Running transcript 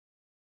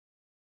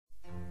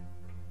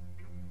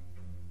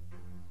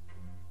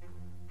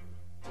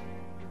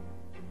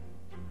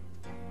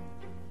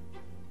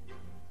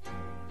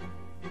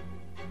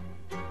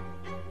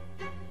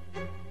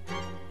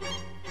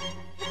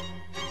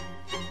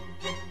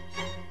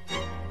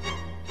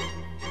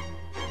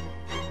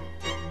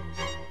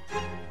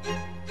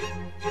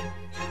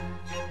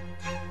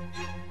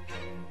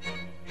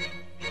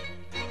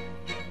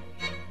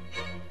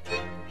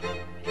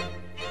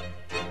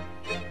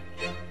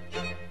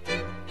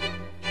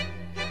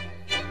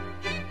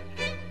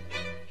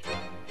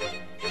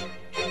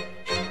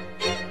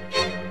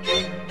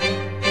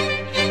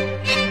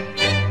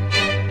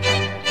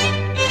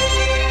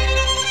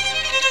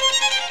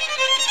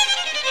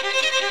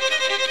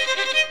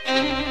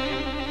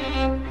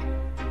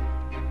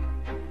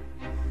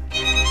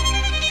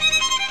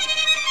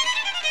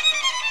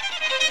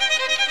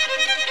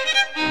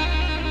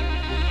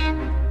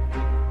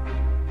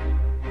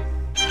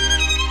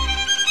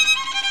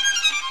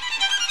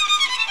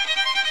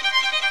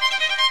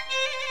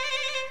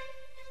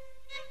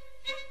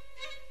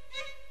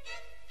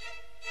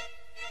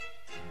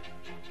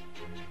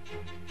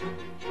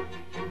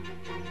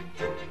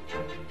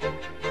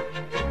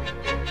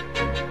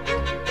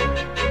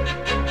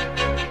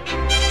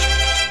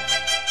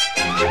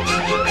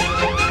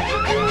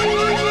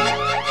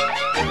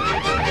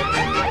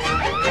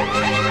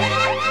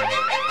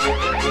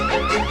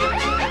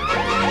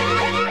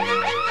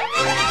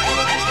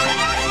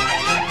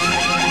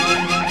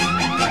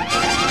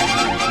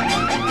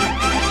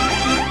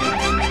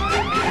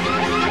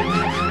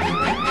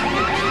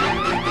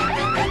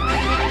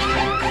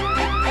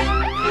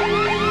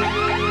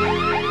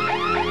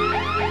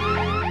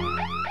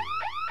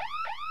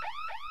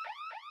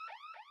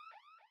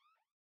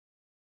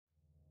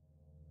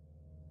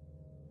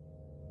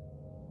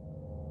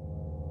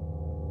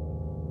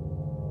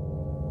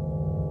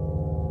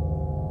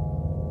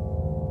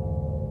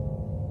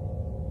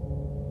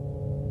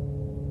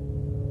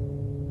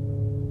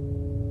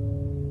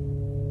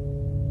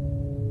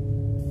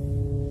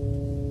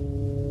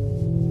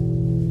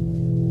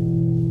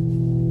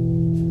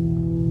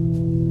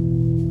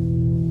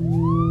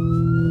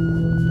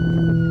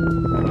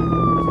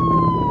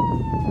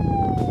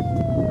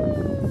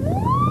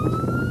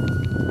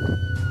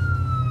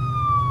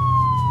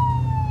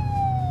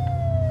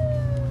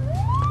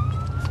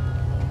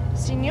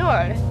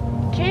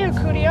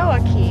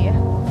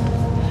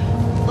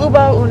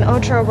Hubo un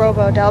otro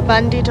robo del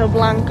bandito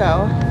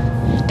blanco.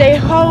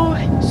 Dejó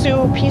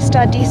su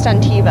pista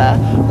distintiva,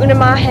 una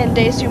imagen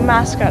de su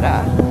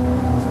máscara.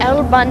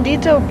 ¿El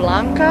bandito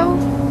blanco?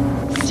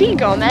 Sí,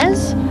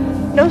 Gómez.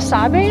 ¿No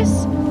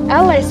sabes?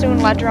 Él es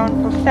un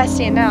ladrón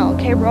profesional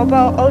que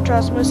robó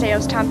otros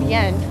museos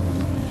también.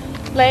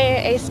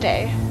 Lee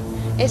este.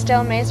 Es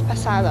del mes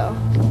pasado.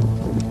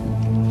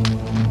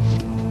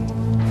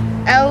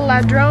 El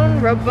ladrón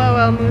robó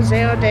el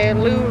Museo de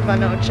Louvre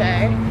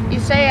anoche y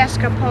se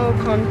escapó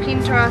con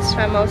pinturas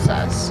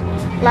famosas.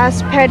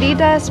 Las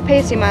perdidas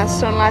pésimas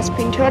son las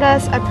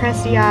pinturas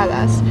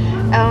apreciadas.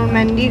 El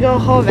mendigo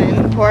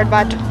joven por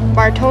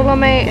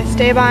Bartolomé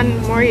Esteban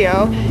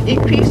Murillo y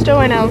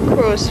Cristo en el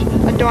cruz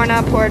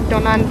adorna por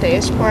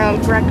donantes por el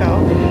Greco.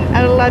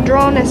 El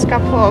ladrón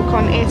escapó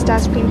con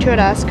estas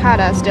pinturas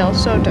caras del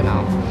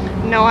sótano.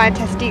 No hay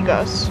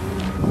testigos.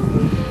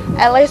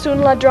 Él es un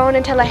ladrón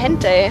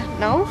inteligente,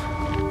 ¿no?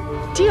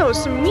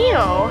 ¡Dios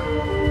mío!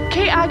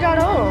 ¿Qué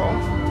agarró?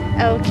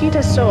 El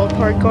quitasol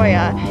por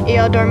Goya y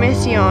el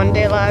dormición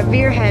de la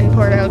Virgen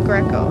por el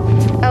Greco.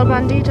 El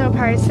bandito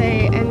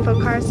parece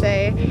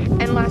enfocarse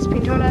en las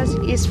pinturas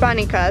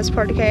hispánicas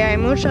porque hay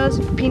muchas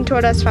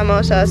pinturas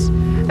famosas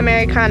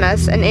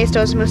americanas en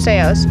estos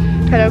museos,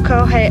 pero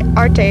coge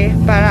arte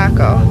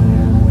barato.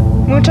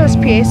 Muchas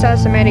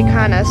piezas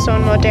americanas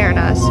son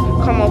modernas,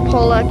 como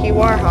Pollock y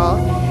Warhol,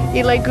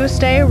 y le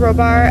gusta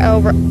robar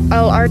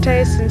el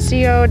arte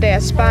sencillo de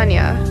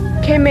España.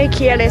 ¿Qué me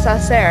quieres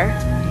hacer?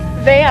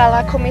 Ve a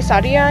la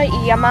comisaría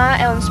y llama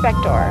al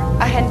inspector,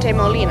 agente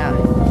Molina.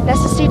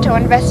 Necesito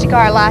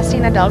investigar la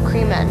escena del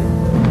crimen.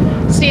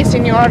 Sí,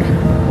 señor.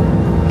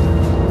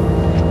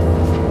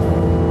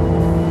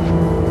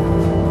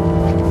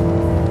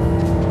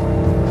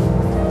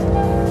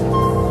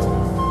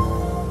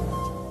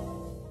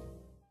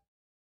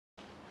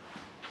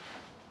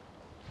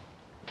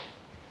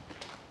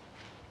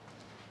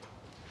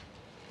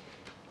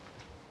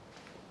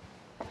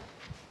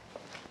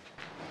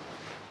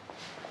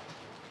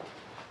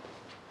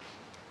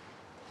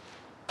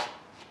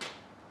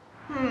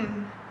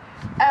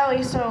 Él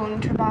hizo un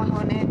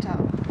trabajo neto.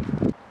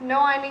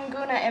 No hay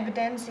ninguna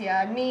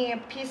evidencia ni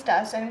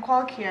pistas en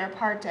cualquier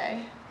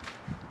parte.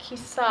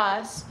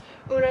 Quizás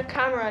una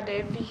cámara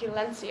de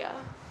vigilancia.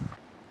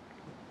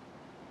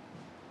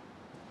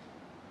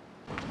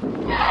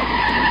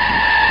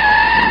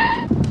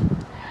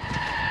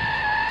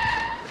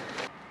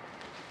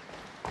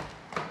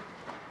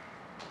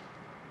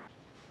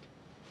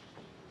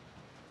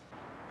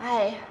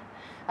 Ay,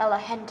 a la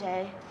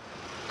gente.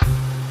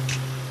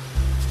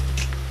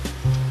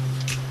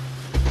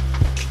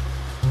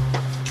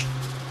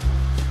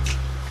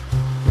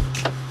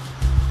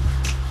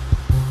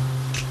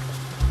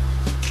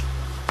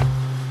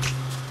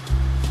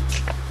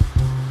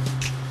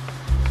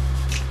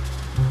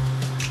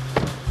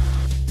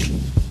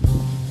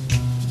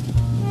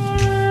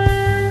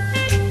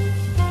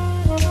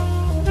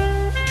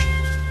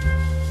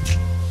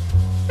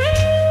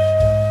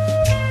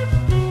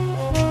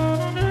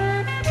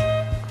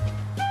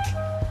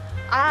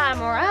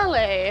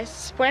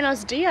 Morales,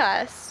 buenos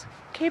días.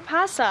 ¿Qué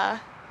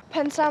pasa?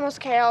 Pensamos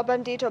que el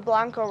bandito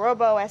blanco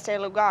robó ese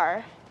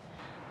lugar.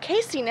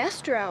 ¡Qué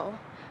siniestro!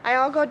 ¿Hay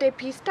algo de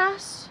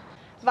pistas?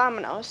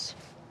 Vámonos.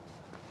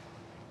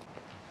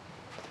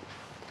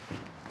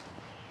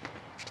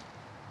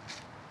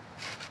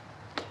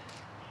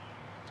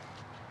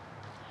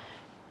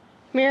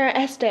 Mira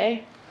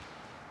este.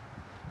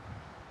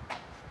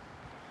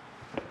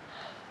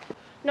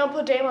 No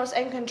podemos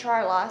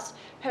encontrarlas,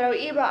 pero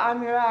iba a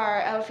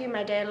mirar el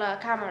filme de la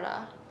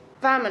cámara.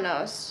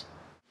 Vámonos.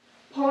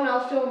 Pon el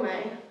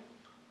filme.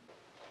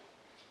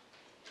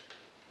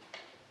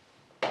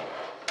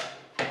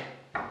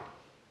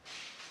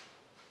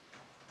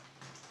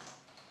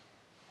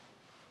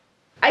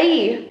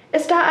 Ahí,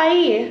 está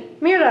ahí.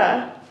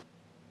 Mira.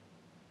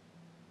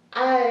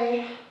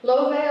 Ay,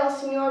 lo ve el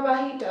señor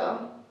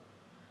bajito.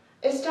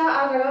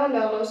 Está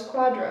agarrando los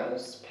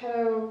cuadros,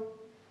 pero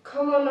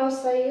 ¿cómo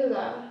nos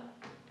ayuda?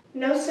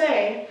 No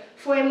sé,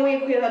 fue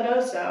muy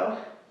cuidadoso.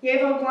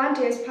 Llevo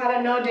guantes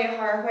para no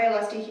dejar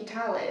huellas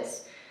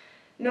digitales.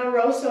 No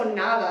rozó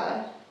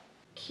nada.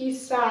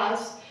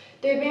 Quizás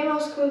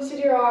debemos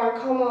considerar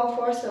cómo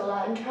forzar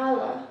la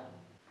entrada.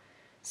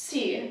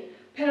 Sí,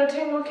 pero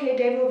tengo que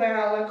devolver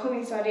a la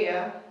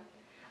comisaría.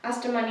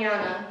 Hasta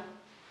mañana.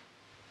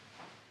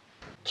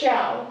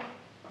 Chao.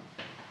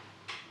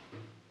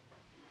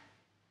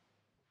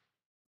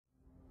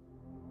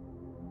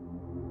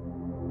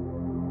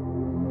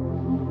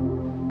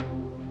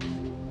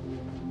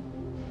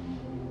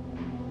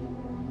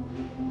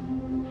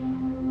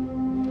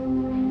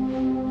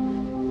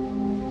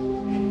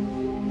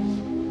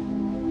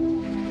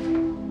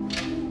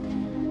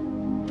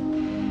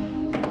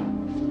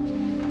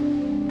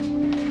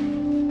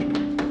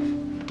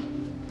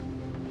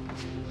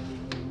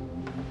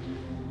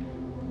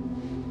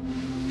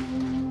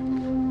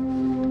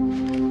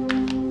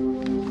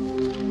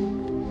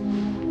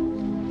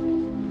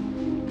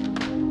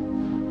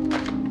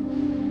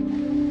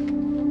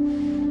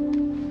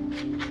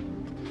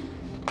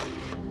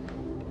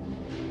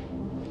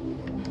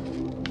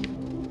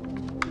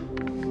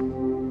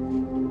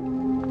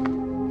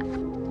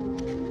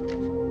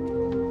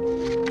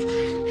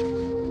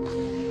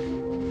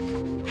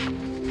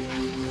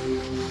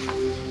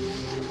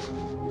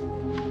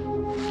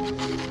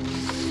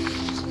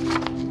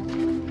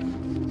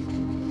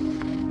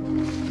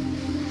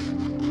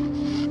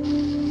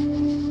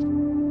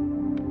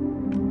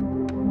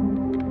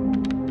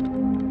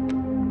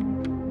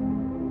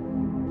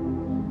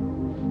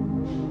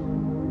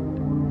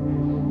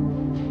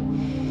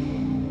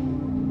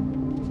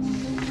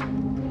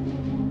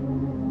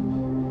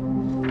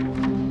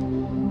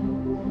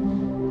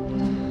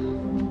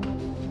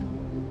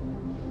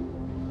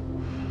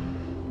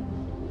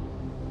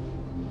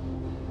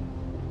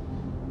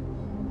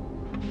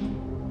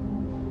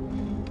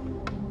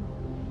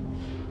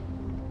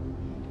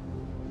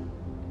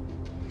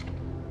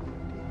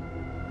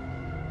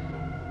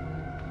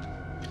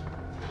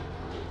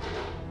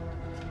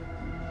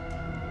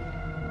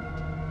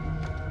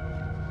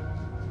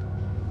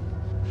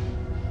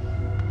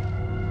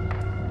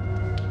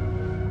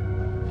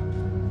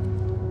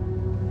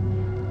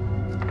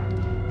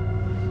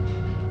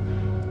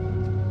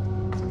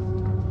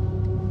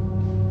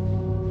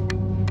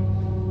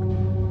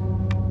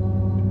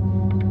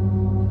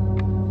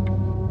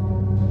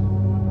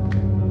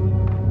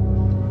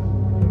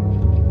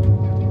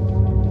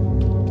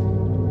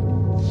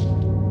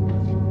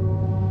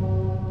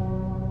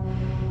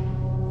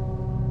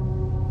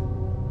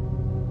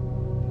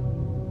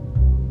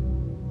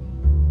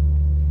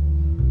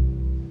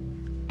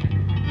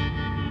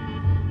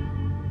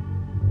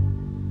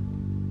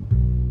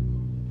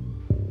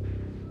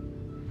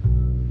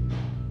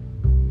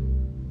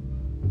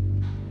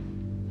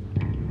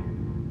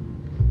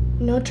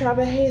 No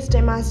trabajes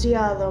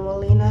demasiado,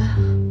 Molina.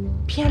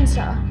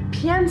 Piensa,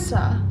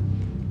 piensa.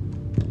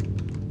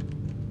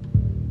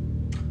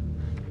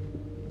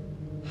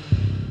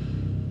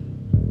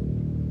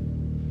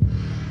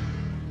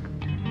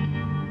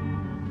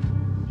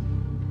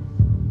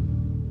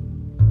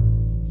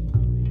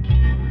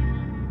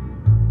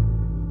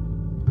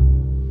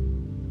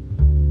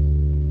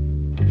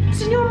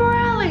 Señor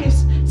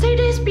Morales, se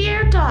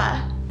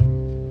despierta.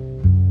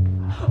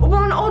 Hubo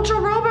un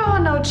otro robo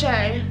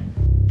anoche.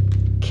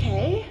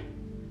 ¿Qué?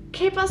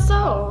 ¿Qué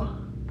pasó?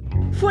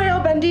 Fue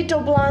el bendito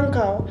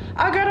Blanco.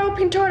 Agarró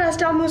pinturas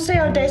del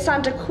Museo de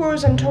Santa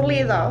Cruz en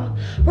Toledo.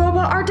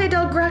 Robó arte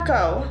del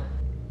Greco.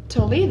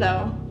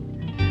 ¿Toledo?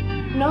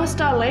 No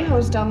está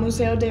lejos del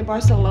Museo de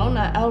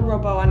Barcelona. Él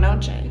robó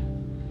anoche.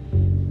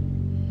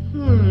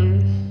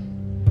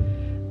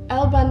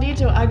 El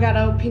bandito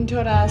agarró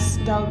pinturas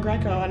del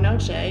Greco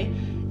anoche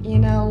y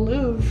en el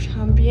Louvre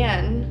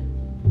también.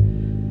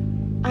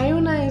 ¿Hay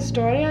una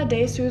historia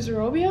de sus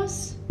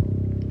robios?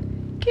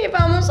 ¿Qué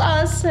vamos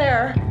a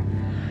hacer?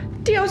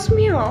 Dios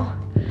mío,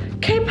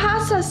 ¿qué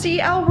pasa si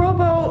él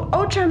robó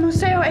otro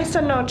museo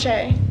esta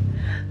noche?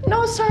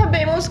 No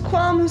sabemos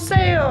cuál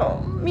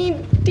museo. Mi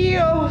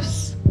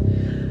Dios.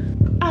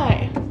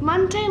 Ay,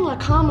 mantén la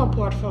calma,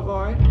 por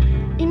favor,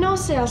 y no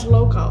seas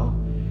loco.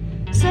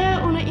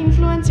 Sea una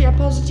influencia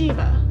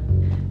positiva.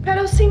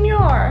 Pero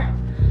señor,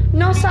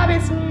 no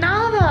sabes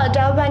nada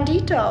del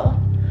bandito.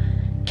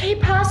 ¿Qué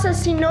pasa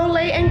si no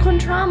le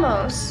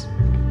encontramos?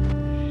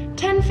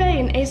 Ten fe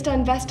en esta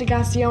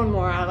investigación,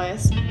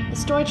 Morales.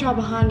 Estoy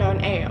trabajando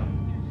en ello.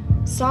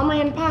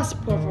 Salme en paz,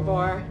 por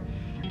favor.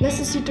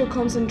 Necesito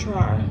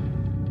concentrar.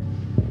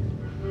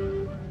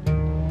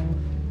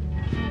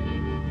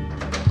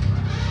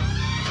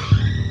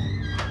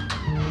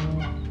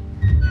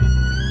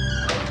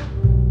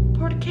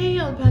 ¿Por qué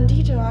el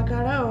bandito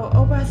agarró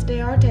obras de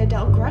arte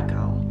del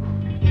Greco?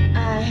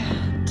 Ay,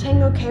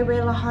 tengo que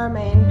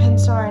relajarme en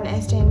pensar en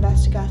esta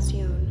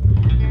investigación.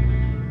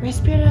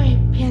 Respira y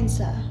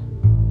piensa.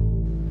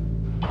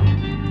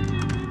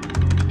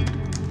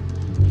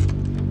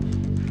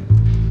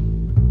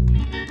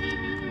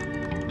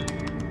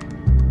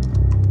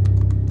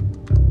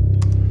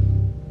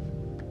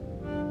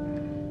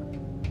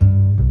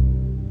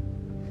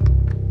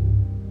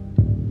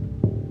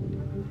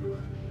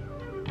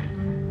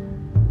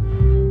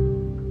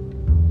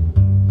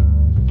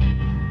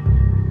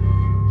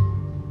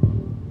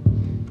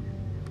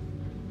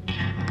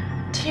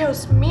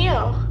 Dios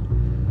mío,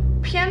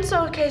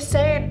 pienso que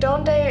sé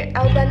dónde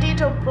el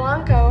bandito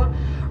Blanco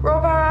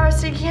robará el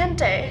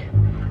siguiente.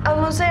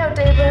 El Museo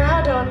de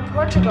Robado en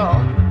Portugal.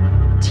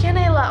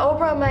 Tiene la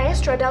obra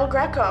maestra del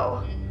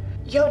Greco.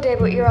 Yo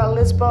debo ir a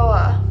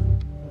Lisboa.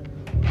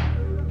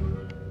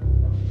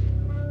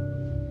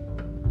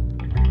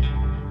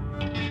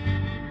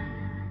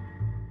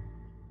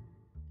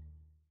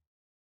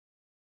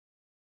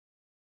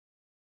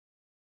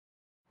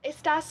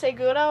 ¿Estás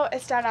seguro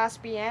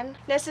estarás bien?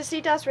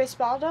 ¿Necesitas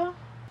respaldo?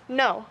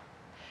 No.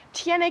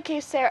 Tiene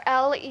que ser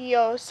él y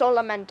yo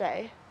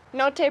solamente.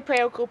 No te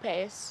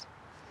preocupes.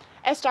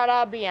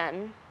 Estará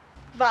bien.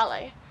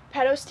 Vale.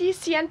 Pero si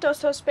siento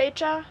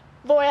sospecha,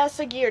 voy a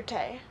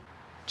seguirte.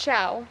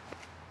 Chao.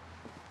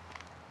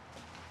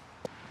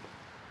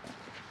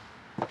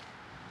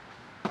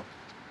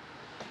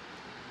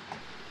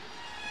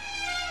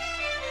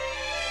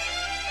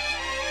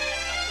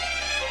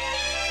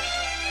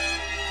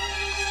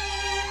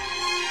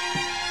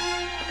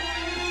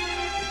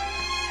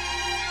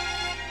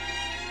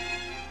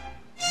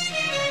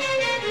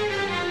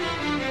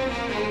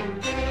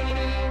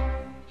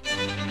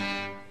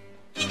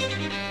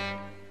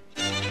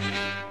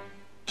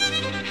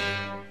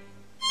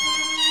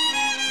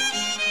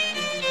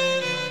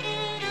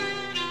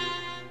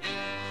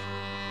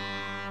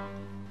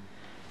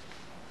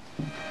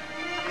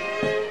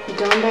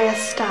 ¿Dónde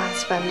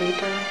estás,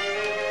 bandito?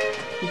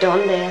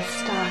 ¿Dónde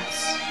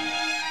estás?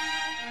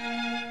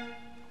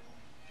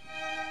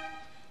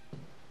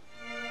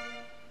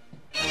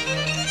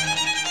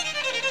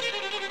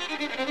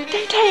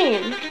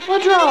 ¡Detén!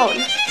 ¡Ladrón!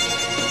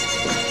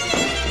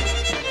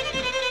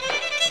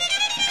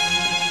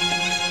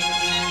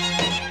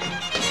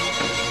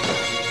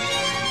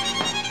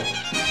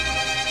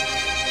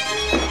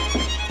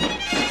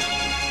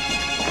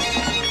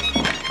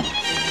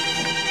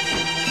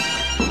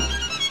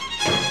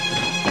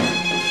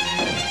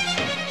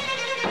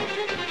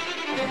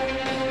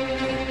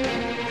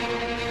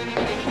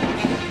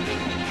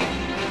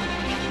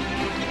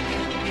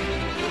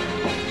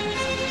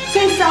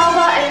 Se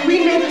salva y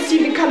rinde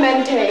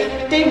pacíficamente.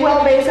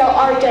 Devuelves el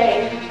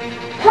arte.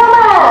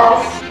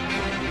 ¡Jamás!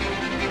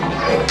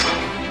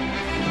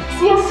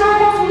 Si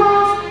estorbas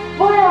más,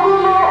 voy a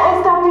arruinar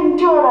esta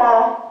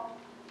pintura.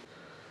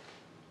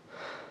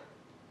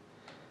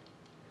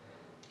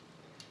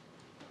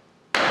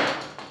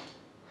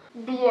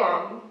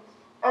 Bien.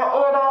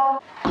 Ahora...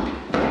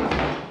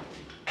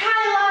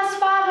 ¡cae la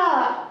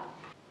espada!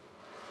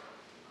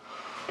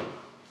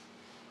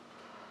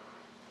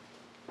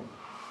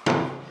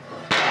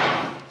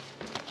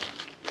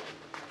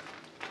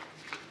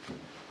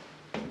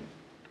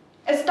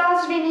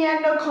 Estás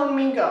viniendo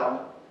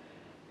conmigo,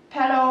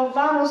 pero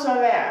vamos a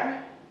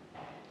ver.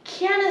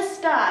 ¿Quién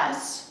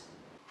estás?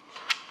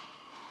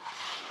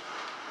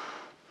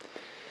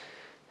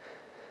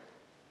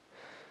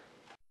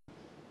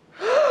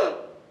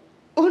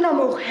 ¿Una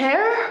mujer?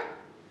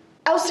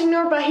 El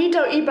señor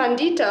bajito y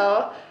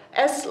bandito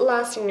es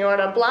la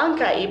señora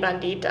blanca y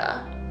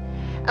bandita.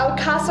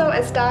 El caso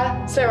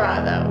está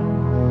cerrado.